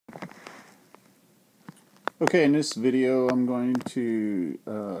Okay, in this video I'm going to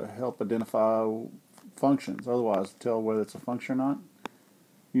help identify functions, otherwise tell whether it's a function or not,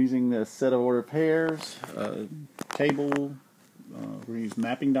 using the set of ordered pairs, table, we're going to use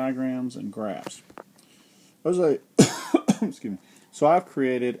mapping diagrams and graphs. Excuse me. So I've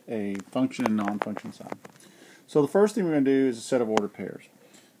created a function and non-function side. So the first thing we're going to do is a set of ordered pairs.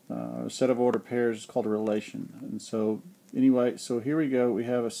 A set of ordered pairs is called a relation. And so anyway, so here we go. We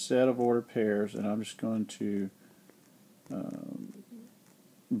have a set of ordered pairs, and I'm just going to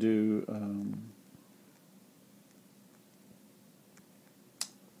do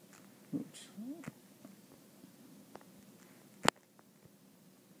oops.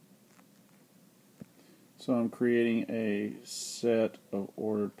 So I'm creating a set of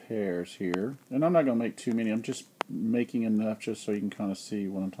ordered pairs here, and I'm not going to make too many. I'm just making enough just so you can kind of see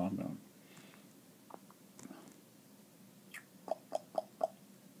what I'm talking about.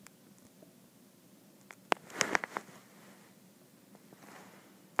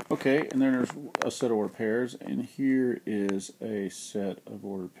 Okay, and then there's a set of ordered pairs, and here is a set of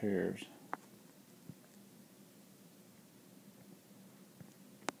ordered pairs.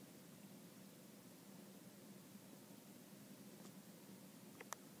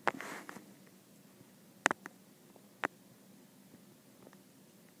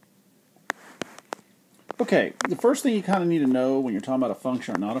 Okay, the first thing you kind of need to know when you're talking about a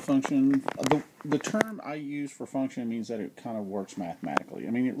function or not a function, the term I use for function means that it kind of works mathematically. I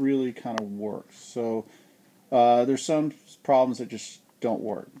mean, it really kind of works. So there's some problems that just don't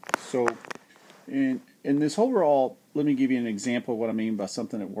work. So in this overall, let me give you an example of what I mean by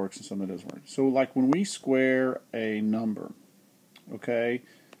something that works and something that doesn't work. So like when we square a number, okay,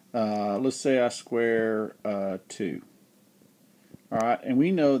 let's say I square 2. Alright, and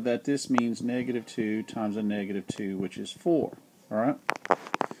we know that this means negative 2 times a negative 2, which is 4. Alright,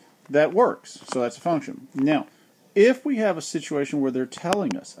 that works, so that's a function. Now, if we have a situation where they're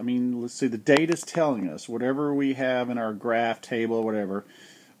telling us, I mean, let's say the data's telling us, whatever we have in our graph table or whatever,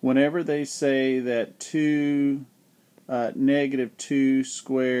 whenever they say that negative 2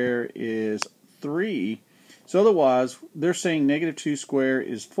 square is 3, so otherwise, they're saying negative 2 square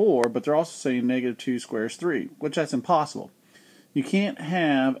is 4, but they're also saying negative 2 square is 3, which that's impossible. You can't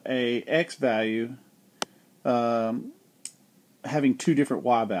have a x value having two different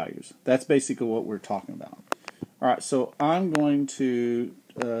y values. That's basically what we're talking about. Alright, so I'm going to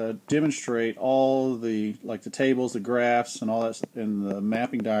demonstrate all the, like the tables, the graphs, and all that, and the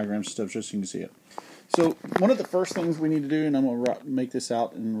mapping diagrams stuff, just so you can see it. So one of the first things we need to do, and I'm going to make this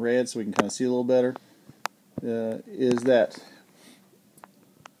out in red so we can kind of see a little better, is that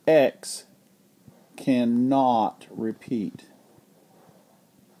x cannot repeat.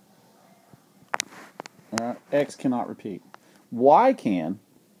 X cannot repeat. Y can,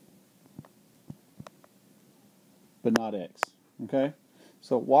 but not X. Okay?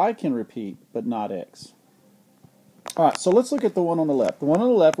 So Y can repeat, but not X. Alright, so let's look at the one on the left. The one on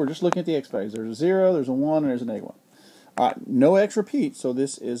the left, we're just looking at the X values. There's a 0, there's a 1, and there's a negative 1. Alright, no X repeat, so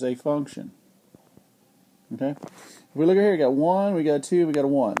this is a function. Okay? If we look at here, we got 1, we got a 2, we got a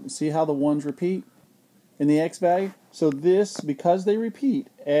 1. See how the 1s repeat in the X value? So this, because they repeat,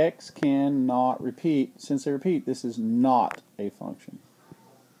 X cannot repeat. Since they repeat, this is not a function.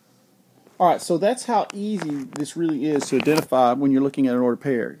 Alright, so that's how easy this really is to identify when you're looking at an ordered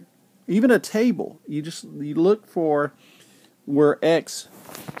pair. Even a table, you look for where X,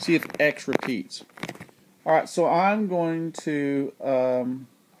 see if X repeats. Alright, so I'm going to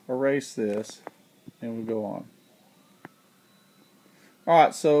erase this, and we'll go on.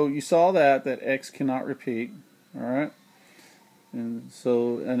 Alright, so you saw that X cannot repeat. Alright, and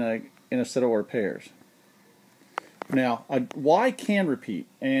so in a set of ordered pairs. Now, Y can repeat,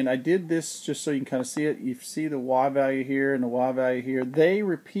 and I did this just so you can kind of see it. You see the Y value here and the Y value here. They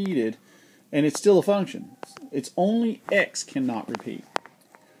repeated, and it's still a function. It's only X cannot repeat.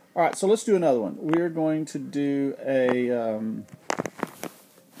 Alright, so let's do another one. We're going to do a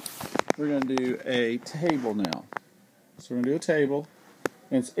table now. So we're going to do a table.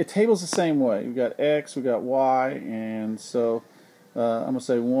 And a table's the same way. We've got X, we've got Y, and so I'm going to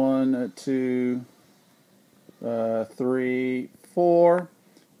say 1, 2, 3, 4,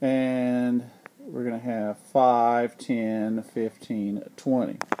 and we're going to have 5, 10, 15,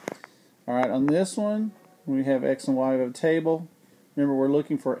 20. Alright, on this one, we have X and Y, we have a table. Remember, we're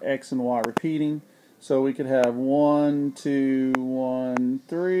looking for X and Y repeating. So we could have 1, 2, 1,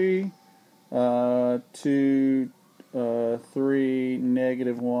 3, 2, 3,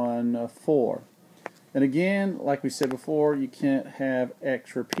 negative 1, 4. And again, like we said before, you can't have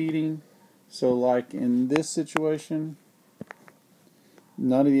X repeating. So like in this situation,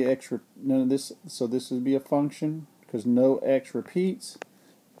 none of the x, none of this, so this would be a function because no x repeats.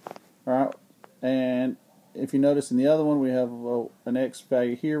 Alright, and if you notice in the other one we have an x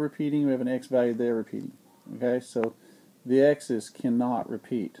value here repeating, we have an x value there repeating. Okay, so the x's cannot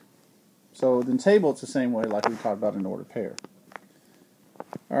repeat. So in the table it's the same way like we talked about in ordered pair.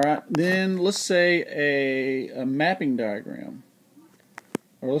 Alright, then let's say a mapping diagram.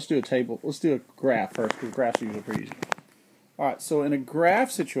 Or let's do a table, let's do a graph first because graphs are usually pretty easy. Alright, so in a graph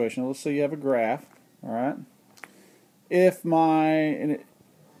situation, let's say you have a graph, alright, if let's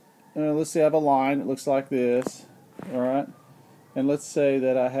say I have a line that looks like this, alright, and let's say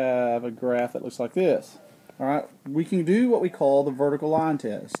that I have a graph that looks like this, alright, we can do what we call the vertical line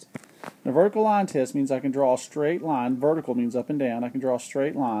test. The vertical line test means I can draw a straight line. Vertical means up and down. I can draw a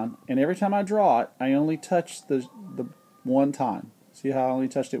straight line, and every time I draw it, I only touch the one time. See how I only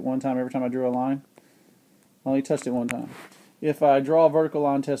touched it one time every time I drew a line? I only touched it one time. If I draw a vertical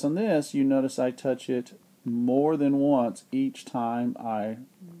line test on this, you notice I touch it more than once each time I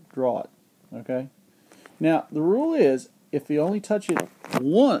draw it. Okay? Now, the rule is, if you only touch it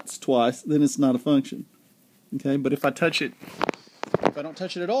once, twice, then it's not a function. Okay? But if I don't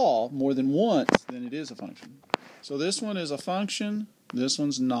touch it at all, more than once, then it is a function. So this one is a function, this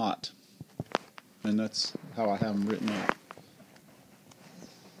one's not. And that's how I have them written out.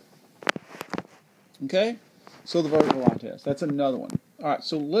 Okay? So the vertical line test, that's another one. Alright,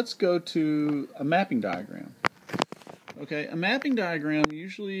 so let's go to a mapping diagram. Okay, a mapping diagram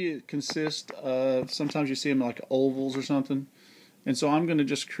usually consists of, sometimes you see them like ovals or something. And so I'm going to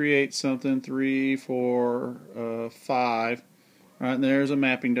just create something, 3, 4, 5. Alright, and there's a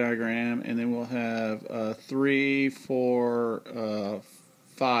mapping diagram, and then we'll have 3, 4,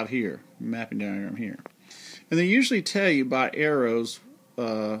 5 here, mapping diagram here. And they usually tell you by arrows,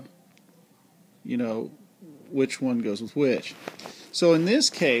 you know, which one goes with which. So in this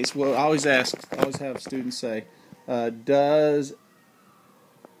case, what I always have students say, does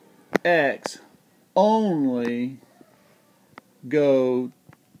X only go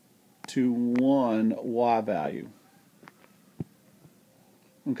to one Y value?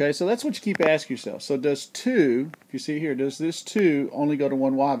 Okay, so that's what you keep asking yourself. So does 2, if you see here, does this 2 only go to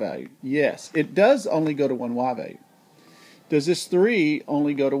one Y value? Yes, it does only go to one Y value. Does this 3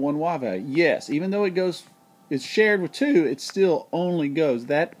 only go to one Y value? Yes, even though it's shared with 2, it still only goes,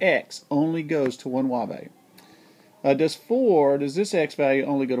 that X only goes to one Y value. Does this X value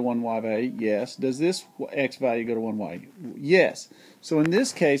only go to one Y value? Yes. Does this X value go to one Y? Yes. So in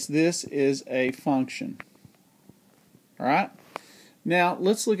this case, this is a function. Alright? Now,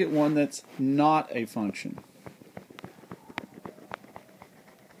 let's look at one that's not a function.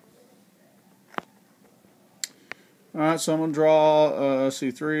 Alright, so I'm going to draw, see,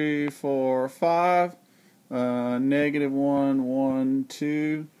 3, 4, 5, negative 1, 1,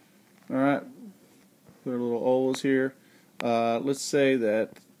 2. Alright, put a little ovals here. Let's say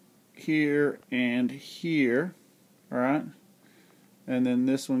that here and here. Alright, and then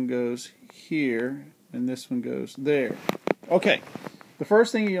this one goes here, and this one goes there. Okay, the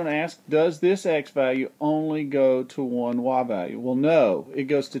first thing you're going to ask, does this X value only go to one Y value? Well, no, it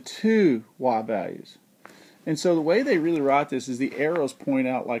goes to 2 Y values. And so the way they really write this is the arrows point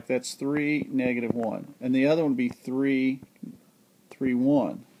out like that's 3, negative 1. And the other one would be 3, 3,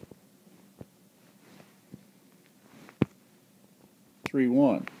 1. 3,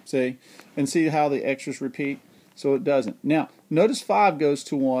 1. See? And see how the extras repeat? So it doesn't. Now, notice 5 goes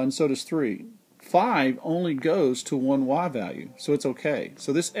to 1, so does 3. 5 only goes to one Y value, so it's okay.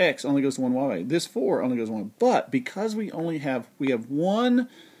 So this X only goes to one Y value. This 4 only goes to 1. But because we have one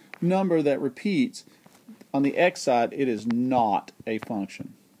number that repeats, on the X side, it is not a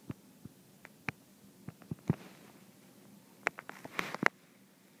function.